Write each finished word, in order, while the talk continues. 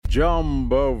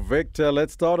Jumbo Victor,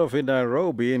 let's start off in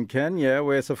Nairobi in Kenya,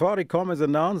 where Safaricom has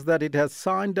announced that it has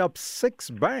signed up 6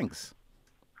 banks.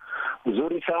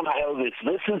 Zuri sana, Elvis.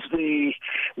 This is the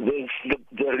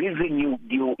reason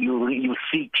you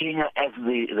see Kenya as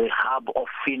the hub of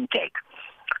fintech.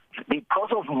 Because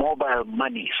of mobile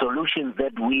money solutions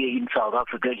that we in South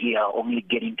Africa here are only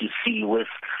getting to see with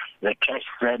the cash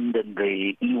send and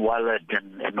the e-wallet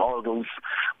and all those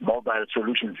mobile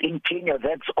solutions. In Kenya,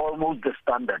 that's almost the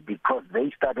standard because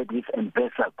they started with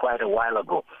M-Pesa quite a while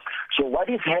ago. So what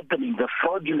is happening? The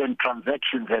fraudulent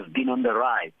transactions have been on the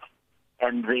rise.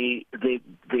 And the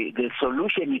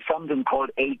solution is something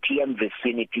called ATM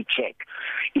vicinity check.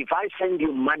 If I send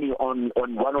you money on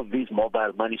one of these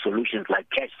mobile money solutions like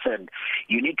Cash Send,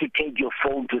 you need to take your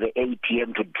phone to the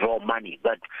ATM to draw money.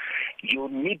 But you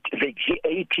need the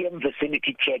ATM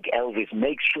vicinity check, Elvis.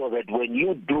 Make sure that when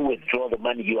you do withdraw the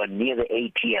money, you are near the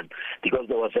ATM because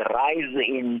there was a rise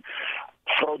in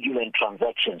fraudulent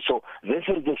transactions. So this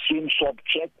is the SIM swap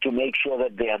check to make sure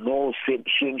that there are no SIM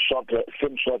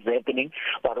swaps happening,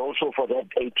 but also for that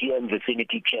ATM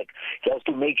vicinity check, just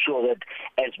to make sure that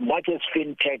as much as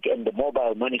fintech and the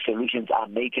mobile money solutions are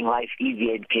making life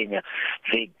easier in Kenya,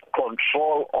 the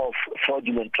control of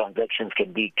fraudulent transactions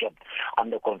can be kept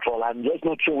under control. I'm just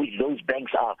not sure which those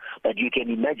banks are, but you can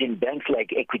imagine banks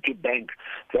like Equity Bank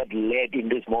that led in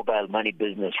this mobile money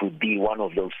business would be one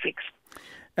of those 6.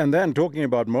 And then talking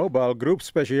about mobile, Group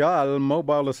Special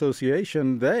Mobile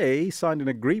Association, they signed an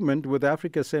agreement with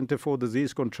Africa Centre for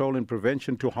Disease Control and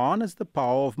Prevention to harness the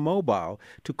power of mobile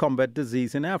to combat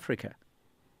disease in Africa.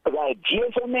 Right.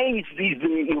 GSMA is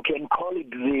you can call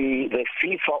it the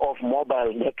FIFA of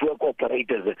mobile network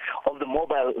operators, of the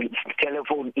mobile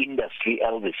telephone industry,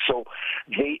 Elvis. So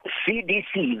the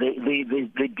CDC,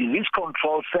 the Disease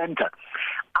Control Center,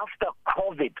 after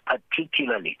COVID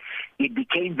particularly, it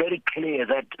became very clear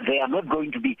that they are not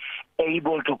going to be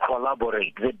able to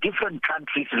collaborate. The different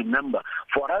countries, remember,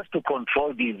 for us to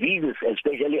control diseases,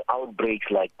 especially outbreaks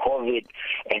like COVID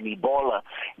and Ebola,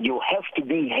 you have to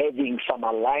be having some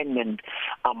alignment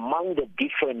among the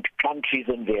different countries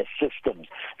and their systems,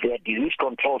 their disease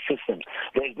control systems.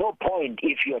 There's no point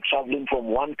if you're traveling from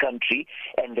one country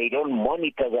and they don't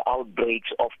monitor the outbreaks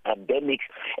of pandemics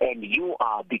and you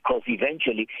are, because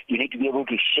eventually you need to be able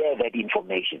to share that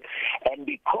information. And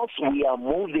because we are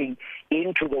moving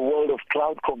into the world of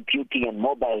cloud computing and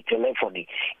mobile telephony,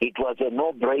 it was a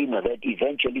no-brainer that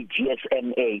eventually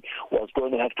GSMA was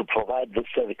going to have to provide this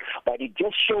service. But it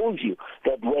just shows you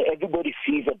that where everybody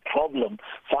sees a problem,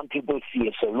 some people see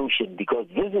a solution, because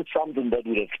this is something that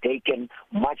would have taken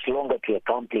much longer to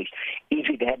accomplish if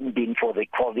it hadn't been for the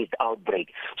COVID outbreak.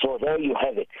 So there you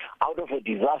have it. Out of a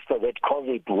disaster that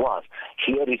COVID was,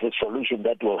 here is a solution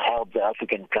that will help the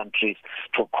African countries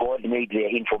to coordinate their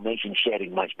information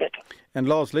sharing much better. And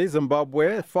lastly,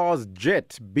 Zimbabwe,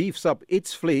 FastJet beefs up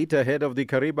its fleet ahead of the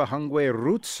Kariba-Hangwe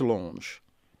routes launch.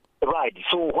 Right.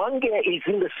 So Hwange is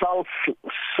in the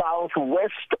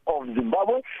southwest of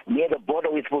Zimbabwe, near the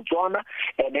border with Botswana,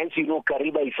 and as you know,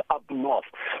 Kariba is up north.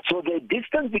 So the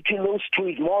distance between those two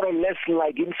is more or less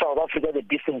like in South Africa, the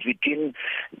distance between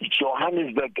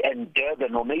Johannesburg and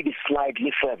Durban, or maybe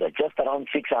slightly further, just around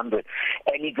 600.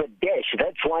 And it's a dash.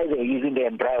 That's why they're using the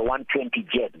Embraer 120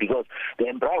 jet, because the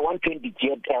Embraer 120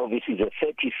 jet, Elvis, is a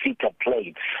 30-seater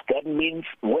plane. That means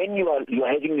when you're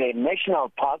having a national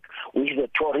park, which is a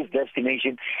tourist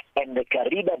destination, and the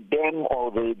Kariba Dam or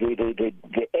the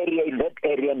area in that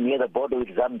area near the border with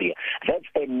Zambia, that's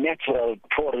a natural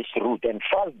tourist route. And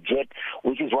FastJet,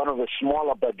 which is one of the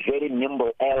smaller but very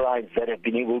nimble airlines that have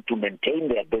been able to maintain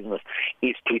their business,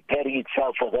 is preparing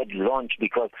itself for that launch,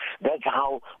 because that's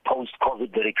how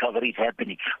post-COVID the recovery is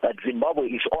happening. But Zimbabwe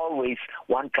is always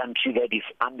one country that is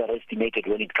underestimated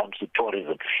when it comes to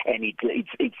tourism, and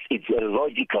it's a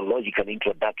logical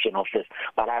introduction of this.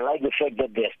 But I like the fact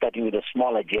that they're starting with a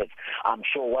smaller jets. I'm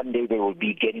sure one day they will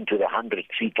be getting to the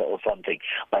 100-seater or something.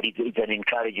 But it's an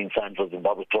encouraging sign for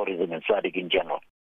Zimbabwe tourism and SADC in general.